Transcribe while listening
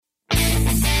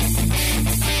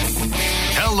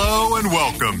Hello and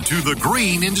welcome to the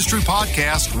Green Industry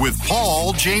Podcast with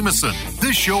Paul Jameson.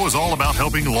 This show is all about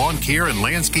helping lawn care and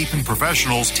landscaping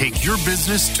professionals take your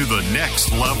business to the next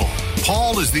level.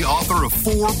 Paul is the author of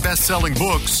 4 best-selling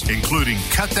books, including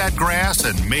Cut That Grass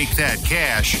and Make That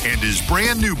Cash, and his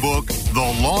brand new book,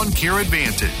 The Lawn Care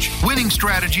Advantage, Winning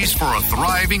Strategies for a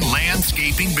Thriving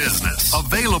Landscaping Business.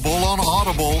 Available on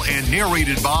Audible and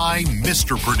narrated by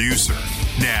Mr. Producer.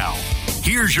 Now,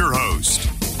 here's your host,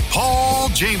 Paul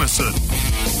Jameson.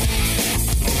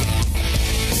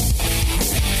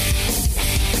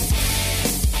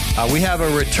 We have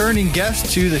a returning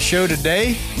guest to the show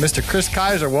today, Mr. Kris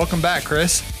Kiser. Welcome back,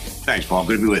 Kris. Thanks, Paul.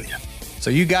 Good to be with you. So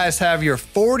you guys have your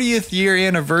 40th year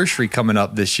anniversary coming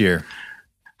up this year.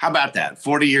 How about that?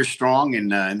 40 years strong in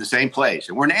the same place.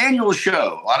 And we're an annual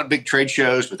show. A lot of big trade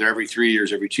shows, but they're every 3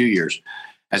 years, every 2 years.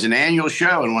 As an annual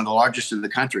show and one of the largest in the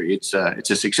country, it's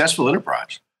a successful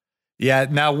enterprise. Yeah.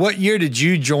 Now, what year did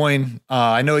you join?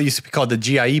 I know it used to be called the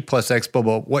GIE Plus Expo,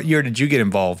 but what year did you get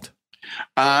involved?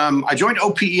 I joined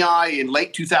OPEI in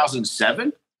late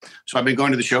 2007. So I've been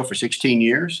going to the show for 16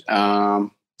 years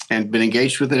and been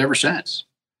engaged with it ever since.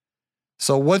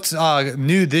 So what's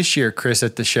new this year, Kris,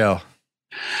 at the show?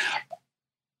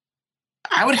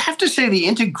 I would have to say the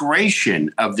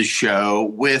integration of the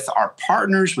show with our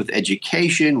partners, with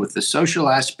education, with the social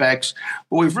aspects.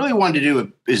 What we've really wanted to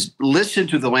do is listen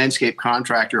to the landscape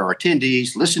contractor, our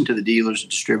attendees, listen to the dealers and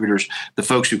distributors, the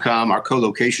folks who come, our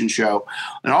co-location show,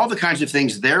 and all the kinds of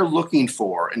things they're looking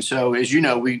for. And so, as you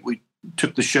know, we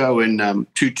took the show in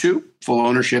 2-2, full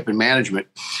ownership and management.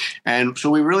 And so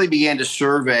we really began to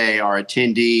survey our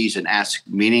attendees and ask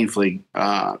meaningfully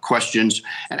questions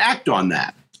and act on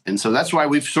that. And so that's why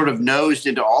we've sort of nosed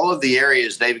into all of the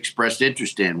areas they've expressed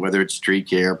interest in, whether it's tree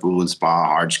care, pool and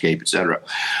spa, hardscape, et cetera.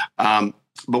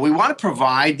 But we want to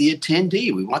provide the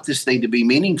attendee. We want this thing to be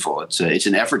meaningful. It's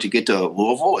an effort to get to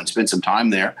Louisville and spend some time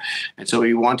there. And so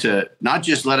we want to not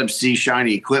just let them see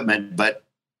shiny equipment, but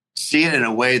see it in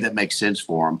a way that makes sense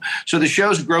for them. So the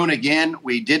show's grown again.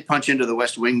 We did punch into the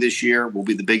West Wing this year. We'll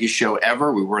be the biggest show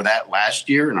ever. We were that last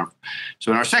year.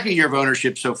 So in our second year of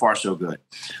ownership, so far, so good.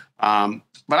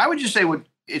 But I would just say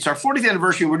it's our 40th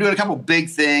anniversary. We're doing a couple big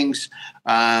things.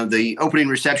 The opening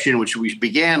reception, which we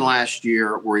began last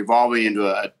year, we're evolving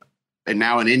into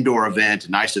now an indoor event,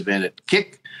 a nice event at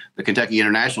KIC, the Kentucky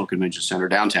International Convention Center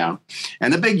downtown,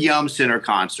 and the big Yum Center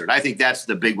concert. I think that's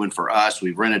the big one for us.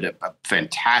 We've rented a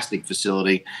fantastic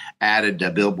facility, added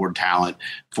billboard talent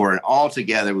for it all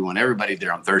together. We want everybody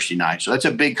there on Thursday night. So that's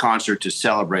a big concert to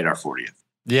celebrate our 40th.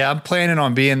 Yeah, I'm planning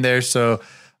on being there. So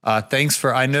thanks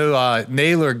I know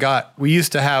Naylor we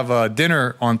used to have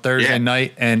dinner on Thursday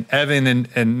night, and Evan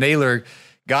and Naylor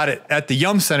got it at the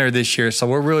Yum Center this year. So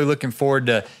we're really looking forward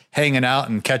to hanging out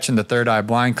and catching the Third Eye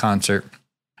Blind concert.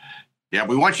 Yeah,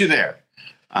 we want you there.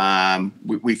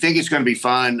 We think it's going to be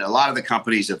fun. A lot of the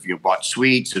companies have bought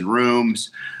suites and rooms.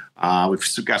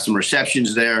 We've got some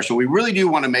receptions there. So we really do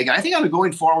want to make it, I think, on a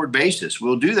going forward basis.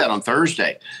 We'll do that on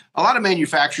Thursday. A lot of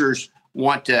manufacturers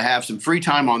want to have some free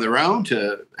time on their own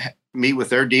to meet with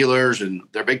their dealers and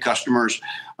their big customers.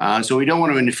 So we don't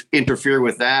want to interfere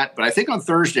with that. But I think on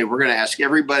Thursday, we're going to ask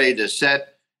everybody to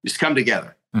just come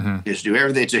together. Mm-hmm. Just do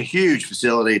everything. It's a huge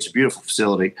facility. It's a beautiful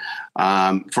facility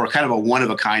for kind of a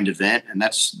one-of-a-kind event. And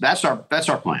that's our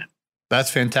plan.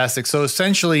 That's fantastic. So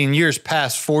essentially in years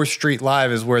past, 4th Street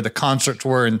Live is where the concerts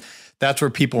were, and that's where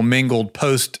people mingled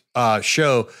post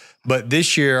show. But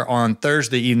this year on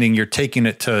Thursday evening, you're taking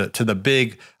it to the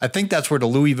big, I think that's where the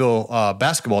Louisville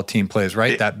basketball team plays,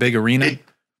 right? That big arena?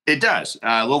 It does.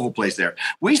 Louisville plays there.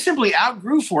 We simply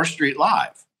outgrew 4th Street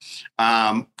Live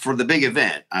for the big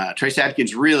event. Trace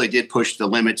Adkins really did push the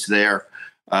limits there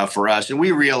for us. And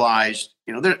we realized,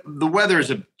 the weather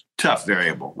is a tough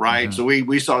variable, right? Mm-hmm. So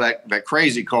we saw that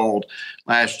crazy cold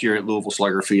last year at Louisville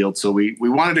Slugger Field. So we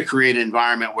wanted to create an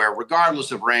environment where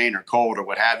regardless of rain or cold or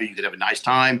what have you, you could have a nice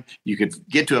time. You could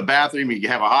get to a bathroom, you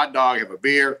could have a hot dog, have a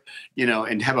beer,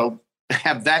 and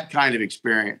have that kind of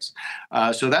experience.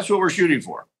 So that's what we're shooting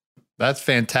for. That's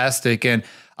fantastic. And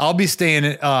I'll be staying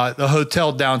at the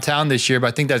hotel downtown this year, but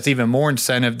I think that's even more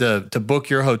incentive to book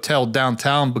your hotel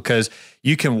downtown, because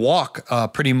you can walk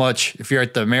pretty much if you're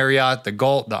at the Marriott, the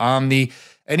Galt, the Omni,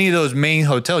 any of those main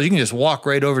hotels, you can just walk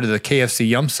right over to the KFC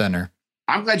Yum Center.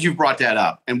 I'm glad you brought that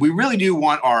up. And we really do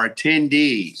want our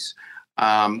attendees.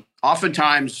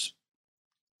 Oftentimes,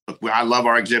 I love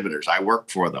our exhibitors. I work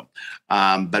for them.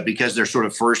 But because they're sort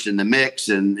of first in the mix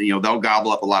and, they'll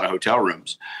gobble up a lot of hotel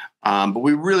rooms. But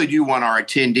we really do want our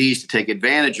attendees to take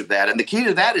advantage of that. And the key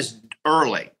to that is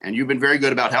early. And you've been very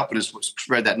good about helping us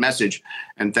spread that message.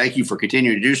 And thank you for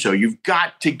continuing to do so. You've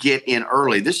got to get in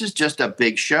early. This is just a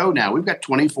big show now. We've got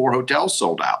 24 hotels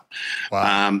sold out.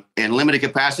 Wow. And limited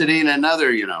capacity and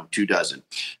another, 24.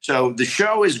 So the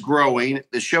show is growing.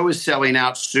 The show is selling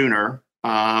out sooner,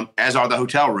 as are the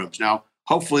hotel rooms. Now,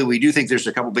 hopefully, we do think there's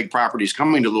a couple big properties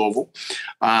coming to Louisville,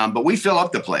 but we fill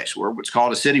up the place. We're what's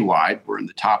called a citywide. We're in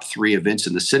the top 3 events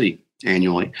in the city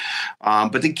annually.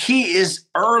 But the key is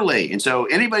early. And so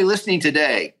anybody listening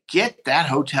today, get that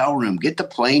hotel room, get the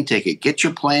plane ticket, get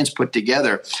your plans put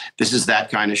together. This is that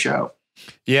kind of show.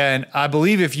 Yeah, and I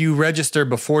believe if you register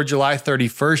before July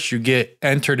 31st, you get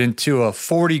entered into a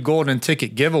 40 golden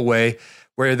ticket giveaway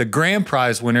where the grand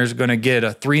prize winner is going to get a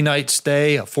 3-night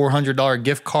stay, a $400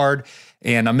 gift card,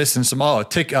 and I'm missing some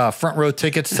front row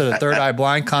tickets to the Third Eye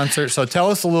Blind concert. So tell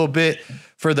us a little bit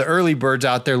for the early birds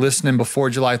out there listening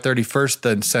before July 31st, the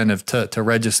incentive to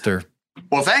register.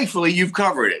 Well, thankfully, you've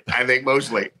covered it, I think,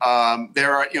 mostly.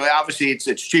 There are, obviously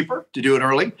it's cheaper to do it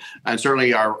early. And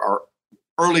certainly our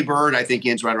early bird, I think,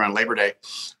 ends right around Labor Day,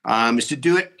 is to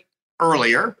do it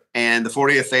earlier. And the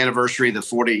 40th anniversary, the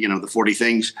 40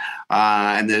 things,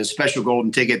 and the special golden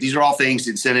ticket. These are all things,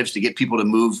 incentives to get people to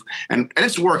move. And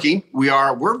it's working.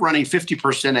 We're running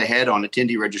 50% ahead on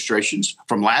attendee registrations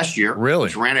from last year. Really?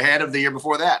 Which ran ahead of the year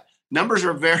before that. Numbers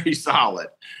are very solid.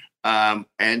 And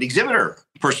exhibitor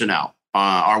personnel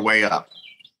are way up.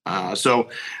 So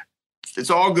it's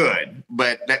all good,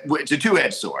 but it's a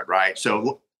two-edged sword, right?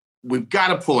 So we've got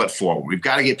to pull it forward. We've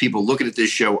got to get people looking at this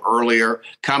show earlier,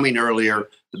 coming earlier.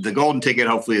 The golden ticket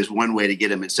hopefully is one way to get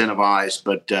them incentivized,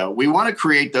 but we want to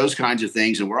create those kinds of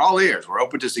things, and we're all ears. We're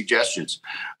open to suggestions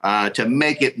to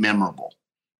make it memorable.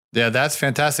 Yeah, that's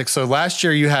fantastic. So last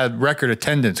year you had record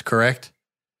attendance, correct?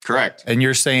 Correct. And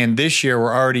you're saying this year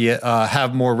we're already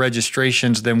have more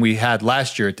registrations than we had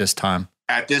last year at this time?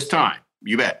 At this time,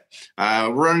 you bet.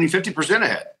 We're running 50%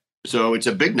 ahead, so it's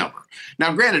a big number.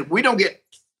 Now, granted, we don't get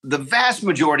the vast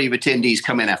majority of attendees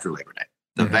come in after Labor Day.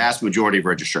 The vast majority of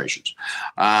registrations.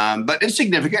 But it's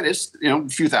significant. It's, a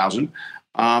few thousand.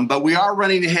 But we are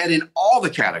running ahead in all the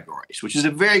categories, which is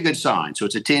a very good sign. So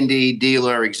it's attendee,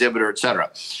 dealer, exhibitor, et cetera.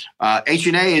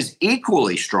 H&A is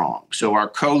equally strong. So our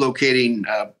co-locating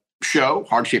show,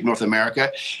 Hardscape North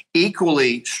America,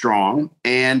 equally strong.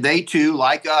 And they, too,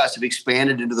 like us, have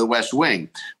expanded into the West Wing.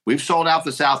 We've sold out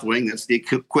the South Wing. That's the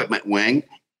equipment wing.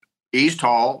 East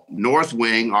Hall, North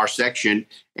Wing, our section,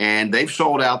 and they've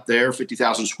sold out their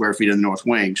 50,000 square feet in the North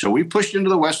Wing. So we've pushed into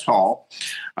the West Hall.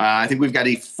 I think we've got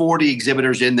 40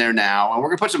 exhibitors in there now, and we're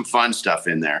going to put some fun stuff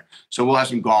in there. So we'll have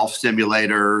some golf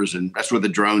simulators, and that's where the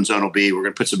drone zone will be. We're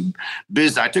going to put some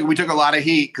business. We took a lot of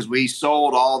heat because we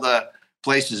sold all the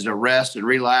places to rest and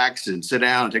relax and sit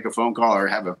down and take a phone call or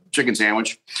have a chicken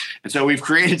sandwich. And so we've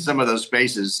created some of those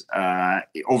spaces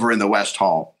over in the West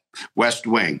Hall, West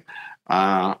Wing.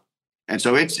 And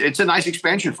so it's a nice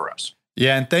expansion for us.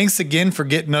 Yeah, and thanks again for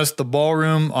getting us the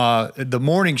ballroom. The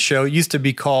morning show used to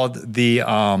be called the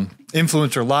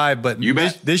Influencer Live, but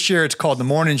this year it's called the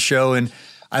Morning Show. And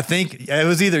I think it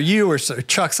was either you or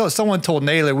Chuck. So someone told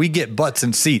Naylor we get butts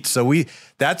and seats. So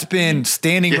that's been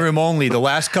standing room only the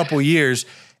last couple of years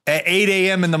at 8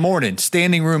 a.m. in the morning,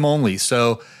 standing room only.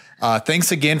 So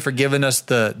thanks again for giving us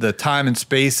the time and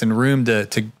space and room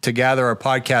to gather our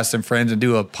podcasts and friends and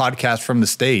do a podcast from the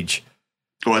stage.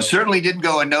 Well, it certainly didn't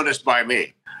go unnoticed by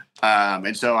me.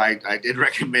 And so I did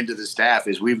recommend to the staff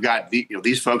is we've got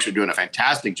these folks are doing a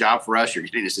fantastic job for us. You're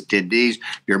getting us attendees.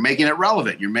 You're making it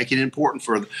relevant. You're making it important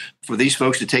for these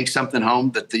folks to take something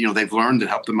home that they've learned that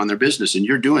help them on their business, and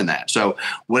you're doing that. So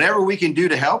whatever we can do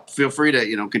to help, feel free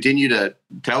to continue to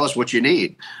tell us what you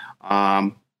need.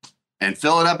 And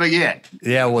fill it up again.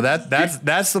 Yeah, well,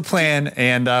 that's the plan.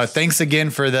 And thanks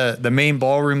again for the main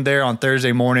ballroom there on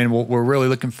Thursday morning. We're really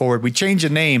looking forward. We changed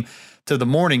the name to the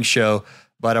morning show,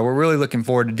 but we're really looking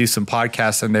forward to do some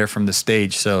podcasts in there from the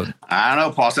stage. So I don't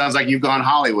know, Paul. Sounds like you've gone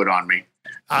Hollywood on me.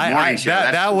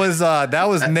 That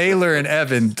was Naylor and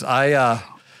Evan. That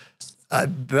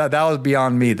was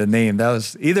beyond me. The name that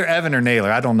was either Evan or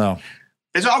Naylor. I don't know.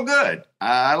 It's all good.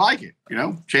 I like it.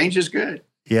 Change is good.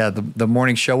 Yeah, the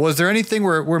morning show. Was there anything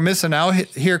we're missing out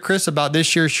here, Kris, about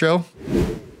this year's show?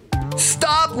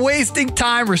 Stop wasting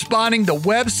time responding to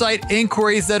website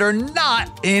inquiries that are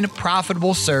not in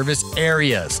profitable service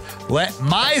areas. Let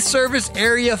My Service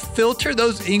Area filter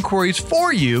those inquiries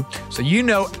for you so you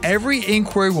know every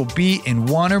inquiry will be in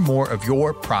one or more of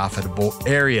your profitable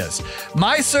areas.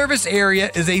 My Service Area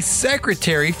is a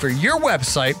secretary for your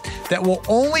website that will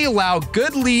only allow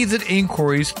good leads and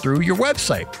inquiries through your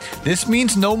website. This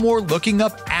means no more looking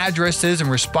up addresses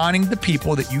and responding to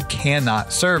people that you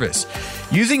cannot service.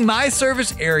 Using My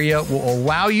Service Area will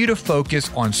allow you to focus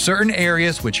on certain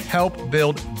areas which help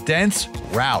build dense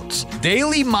routes.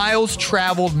 Daily miles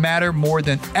traveled matter more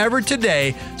than ever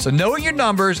today, so knowing your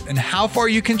numbers and how far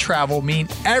you can travel mean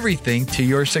everything to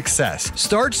your success.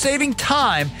 Start saving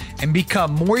time and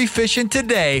become more efficient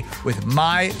today with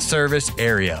My Service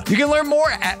Area. You can learn more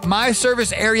at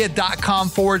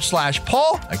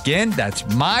myservicearea.com/Paul. Again, that's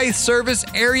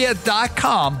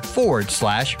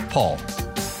myservicearea.com/Paul.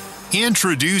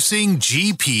 Introducing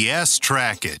GPS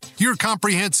Track It, your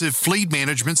comprehensive fleet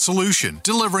management solution,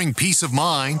 delivering peace of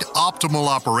mind, optimal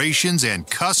operations, and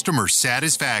customer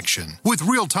satisfaction. With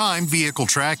real-time vehicle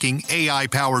tracking,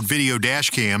 AI-powered video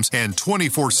dash cams, and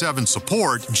 24/7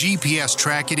 support, GPS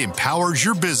Track It empowers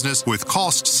your business with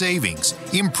cost savings,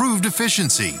 improved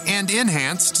efficiency, and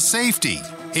enhanced safety.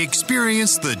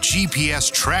 Experience the GPS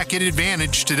Track It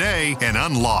advantage today and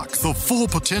unlock the full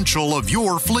potential of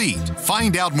your fleet.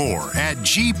 Find out more at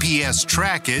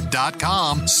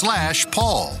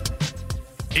gpstrackit.com/Paul.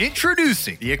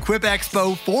 Introducing the Equip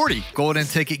Expo 40 Golden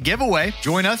Ticket Giveaway.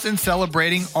 Join us in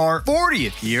celebrating our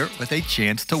 40th year with a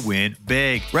chance to win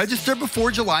big. Register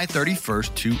before July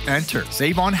 31st to enter.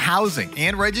 Save on housing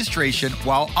and registration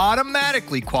while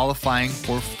automatically qualifying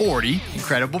for 40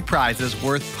 incredible prizes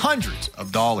worth hundreds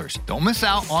of dollars. Don't miss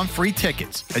out on free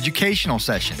tickets, educational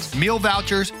sessions, meal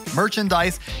vouchers,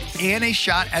 merchandise, and a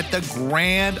shot at the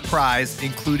grand prize,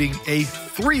 including a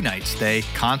 3-night stay,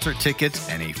 concert tickets,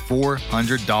 and a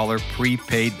 $400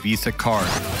 prepaid Visa card.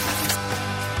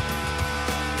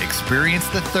 Experience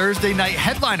the Thursday night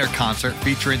headliner concert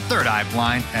featuring Third Eye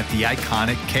Blind at the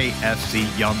iconic KFC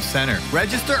Yum Center.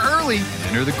 Register early and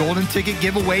enter the Golden Ticket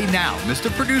giveaway now. Mr.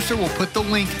 Producer will put the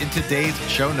link in today's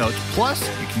show notes. Plus,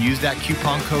 you can use that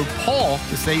coupon code PAUL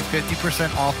to save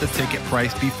 50% off the ticket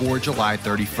price before July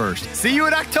 31st. See you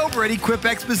in October at Equip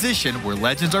Exposition, where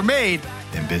legends are made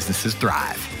and businesses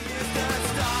thrive.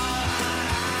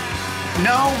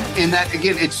 No, in that,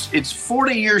 again, it's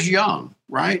 40 years young,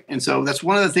 right? And so that's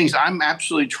one of the things I'm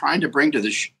absolutely trying to bring to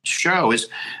the show is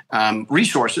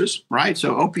resources, right?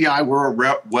 So OPI, we're a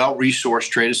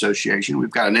well-resourced trade association. We've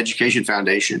got an education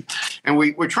foundation, and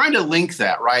we're trying to link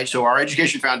that, right? So our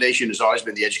education foundation has always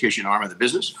been the education arm of the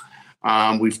business.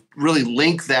 We've really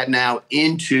linked that now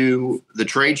into the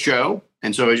trade show,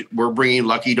 and so we're bringing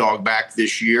Lucky Dog back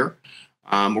this year.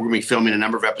 We're going to be filming a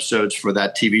number of episodes for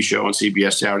that TV show on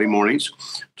CBS Saturday mornings,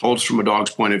 told from a dog's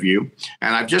point of view.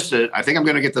 And I think I'm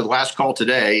going to get the last call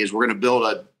today is we're going to build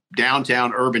a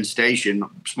downtown urban station,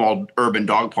 small urban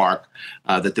dog park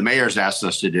that the mayor's asked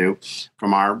us to do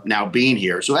from our now being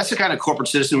here. So that's the kind of corporate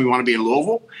citizen we want to be in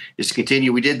Louisville, is to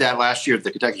continue. We did that last year at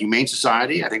the Kentucky Humane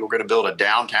Society. I think we're going to build a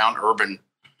downtown urban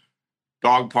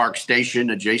dog park station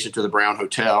adjacent to the Brown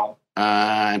Hotel.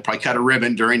 And probably cut a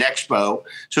ribbon during Expo.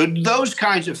 So those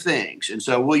kinds of things. And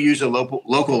so we'll use a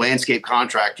local landscape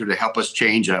contractor to help us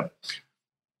change a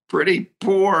pretty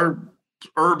poor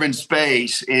urban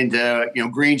space into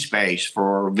green space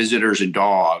for visitors and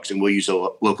dogs. And we'll use a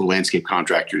local landscape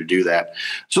contractor to do that.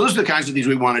 So those are the kinds of things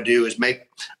we want to do, is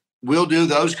we'll do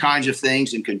those kinds of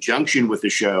things in conjunction with the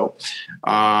show.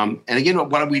 And again,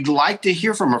 what we'd like to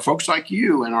hear from our folks like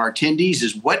you and our attendees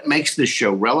is what makes this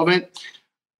show relevant.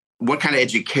 What kind of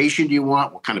education do you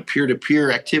want? What kind of peer-to-peer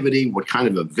activity? What kind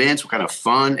of events? What kind of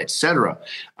fun, et cetera?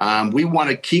 We want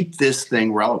to keep this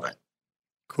thing relevant.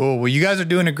 Cool. Well, you guys are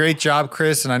doing a great job,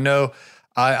 Kris. And I know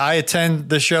I attend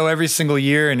the show every single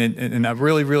year, and I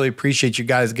really, really appreciate you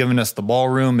guys giving us the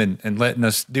ballroom and letting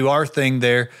us do our thing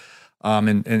there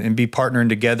and be partnering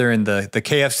together. And the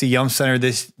KFC Yum Center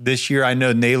this year, I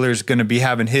know Naylor's going to be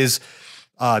having his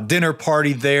dinner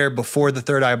party there before the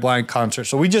Third Eye Blind concert.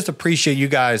 So we just appreciate you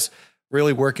guys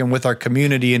really working with our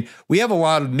community. And we have a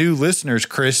lot of new listeners,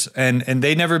 Kris, and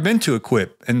they never been to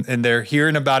Equip, and they're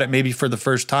hearing about it maybe for the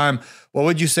first time. What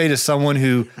would you say to someone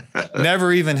who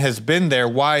never even has been there,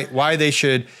 why they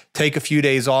should take a few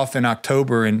days off in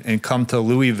October and come to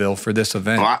Louisville for this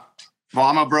event? Well,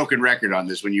 I'm a broken record on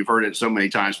this when you've heard it so many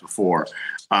times before.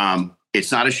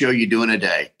 It's not a show you do in a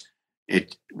day.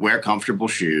 Wear comfortable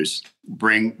shoes,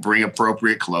 bring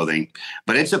appropriate clothing,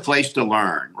 but it's a place to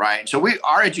learn, right? So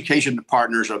our education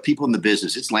partners are people in the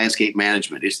business. It's landscape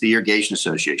management. It's the irrigation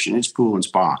association. It's pool and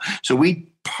spa. So we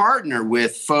partner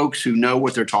with folks who know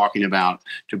what they're talking about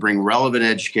to bring relevant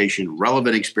education,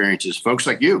 relevant experiences. Folks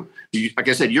like you, like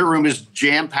I said, your room is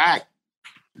jam-packed,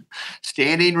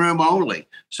 standing room only.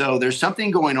 So there's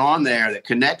something going on there that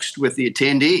connects with the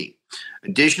attendee.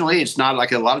 Additionally, it's not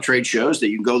like a lot of trade shows that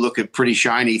you can go look at pretty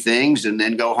shiny things and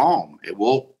then go home. It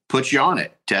will put you on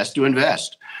it, test to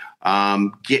invest.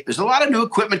 There's a lot of new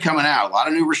equipment coming out, a lot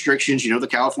of new restrictions. The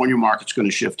California market's going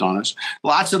to shift on us.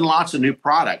 Lots and lots of new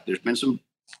product. There's been some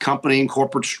company and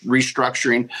corporate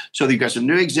restructuring. So you've got some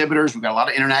new exhibitors. We've got a lot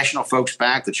of international folks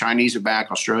back. The Chinese are back.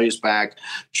 Australia's back.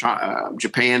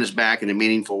 Japan is back in a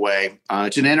meaningful way.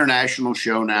 It's an international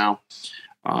show now.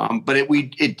 But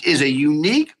it is a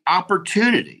unique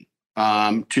opportunity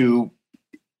to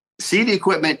see the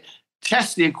equipment,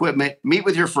 test the equipment, meet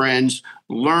with your friends,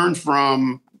 learn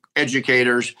from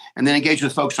educators, and then engage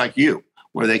with folks like you,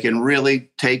 where they can really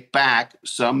take back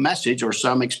some message or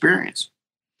some experience.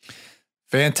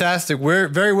 Fantastic. We're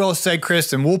very well said,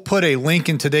 Kris, and we'll put a link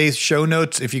in today's show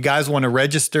notes if you guys want to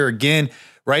register. Again,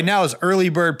 right now is early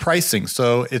bird pricing,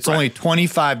 so it's only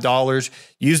 $25.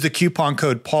 Use the coupon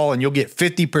code Paul, and you'll get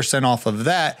 50% off of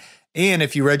that. And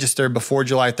if you register before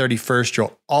July 31st,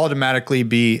 you'll automatically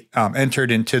be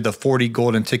entered into the 40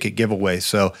 golden ticket giveaway.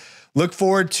 So look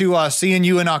forward to seeing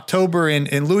you in October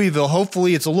in Louisville.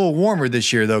 Hopefully it's a little warmer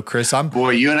this year, though, Kris. Boy,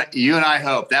 you and I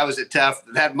hope.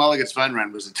 That Mulligan's Fun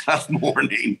Run was a tough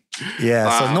morning.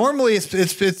 Yeah, so normally it's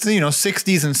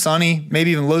 60s and sunny,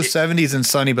 maybe even low 70s and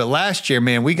sunny. But last year,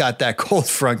 man, we got that cold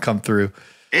front come through.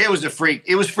 It was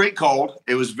freak cold.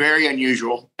 It was very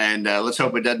unusual, and let's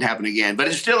hope it doesn't happen again. But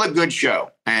it's still a good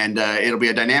show, and it'll be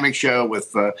a dynamic show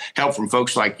with help from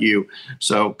folks like you.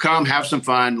 So come, have some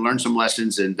fun, learn some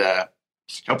lessons, and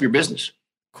help your business.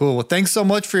 Cool. Well, thanks so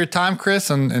much for your time, Kris,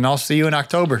 and I'll see you in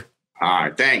October. All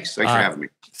right. Thanks for having me.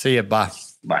 See you. Bye.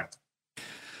 Bye.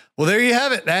 Well, there you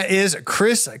have it. That is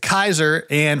Kris Kiser.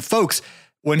 And folks,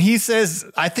 when he says,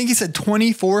 I think he said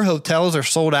 24 hotels are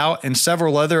sold out and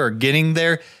several other are getting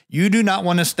there, you do not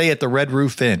want to stay at the Red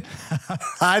Roof Inn.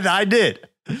 I did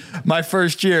my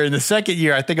first year. In the second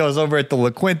year, I think I was over at the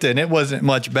La Quinta, and it wasn't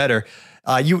much better.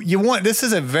 This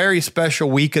is a very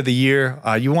special week of the year.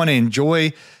 You want to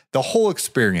enjoy the whole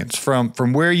experience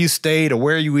from where you stay to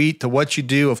where you eat to what you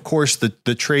do. Of course,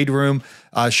 the trade room,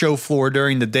 show floor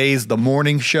during the days, the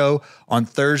morning show on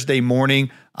Thursday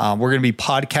morning. We're going to be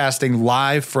podcasting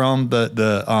live from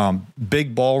the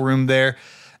big ballroom there.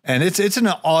 And it's an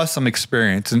awesome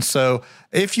experience. And so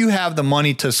if you have the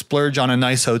money to splurge on a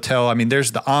nice hotel, I mean,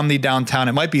 there's the Omni downtown.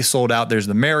 It might be sold out. There's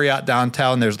the Marriott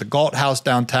downtown. There's the Galt House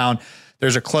downtown.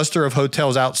 There's a cluster of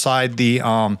hotels outside the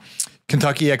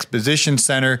Kentucky Exposition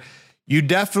Center. You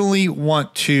definitely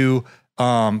want to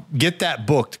get that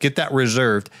booked, get that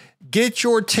reserved. Get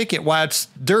your ticket while it's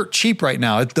dirt cheap right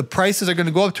now. The prices are going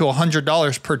to go up to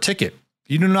 $100 per ticket.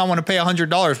 You do not want to pay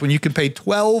 $100 when you can pay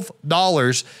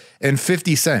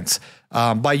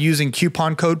 $12.50 by using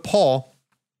coupon code Paul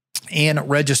and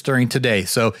registering today.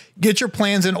 So get your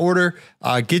plans in order,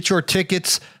 get your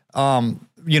tickets,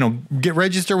 get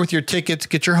registered with your tickets,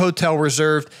 get your hotel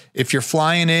reserved. If you're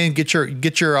flying in, get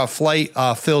your flight,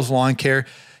 Phil's Lawn Care.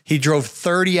 He drove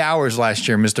 30 hours last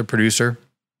year, Mr. Producer.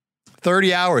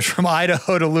 30 hours from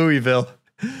Idaho to Louisville.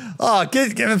 Oh,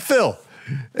 give Phil.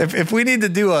 If we need to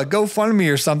do a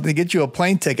GoFundMe or something to get you a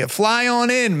plane ticket, fly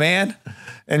on in, man.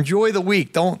 Enjoy the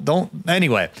week.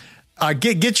 Anyway,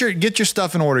 get your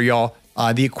stuff in order, y'all.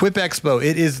 The Equip Expo,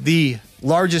 it is the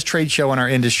largest trade show in our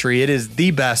industry. It is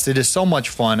the best. It is so much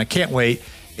fun. I can't wait.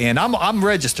 And I'm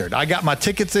registered. I got my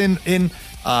tickets in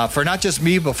for not just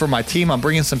me, but for my team. I'm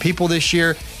bringing some people this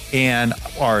year, and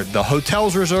the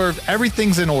hotel's reserved.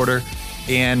 Everything's in order.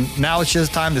 And now it's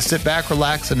just time to sit back,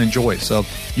 relax, and enjoy. So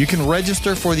you can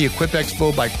register for the Equip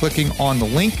Expo by clicking on the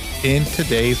link in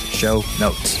today's show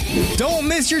notes. Don't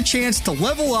miss your chance to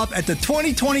level up at the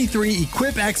 2023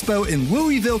 Equip Expo in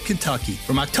Louisville, Kentucky.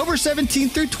 From October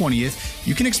 17th through 20th,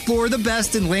 you can explore the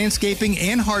best in landscaping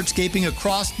and hardscaping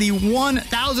across the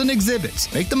 1,000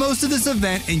 exhibits. Make the most of this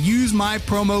event and use my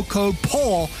promo code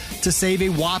PAUL to save a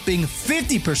whopping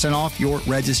 50% off your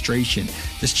registration.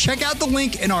 Just check out the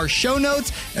link in our show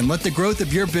notes and let the growth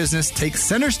of your business take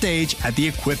center stage at the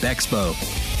Equip Expo.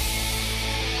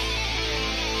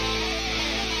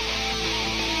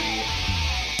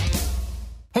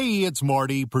 Hey, it's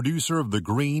Marty, producer of the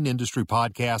Green Industry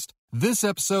Podcast. This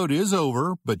episode is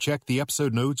over, but check the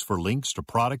episode notes for links to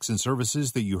products and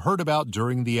services that you heard about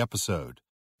during the episode.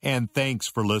 And thanks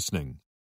for listening.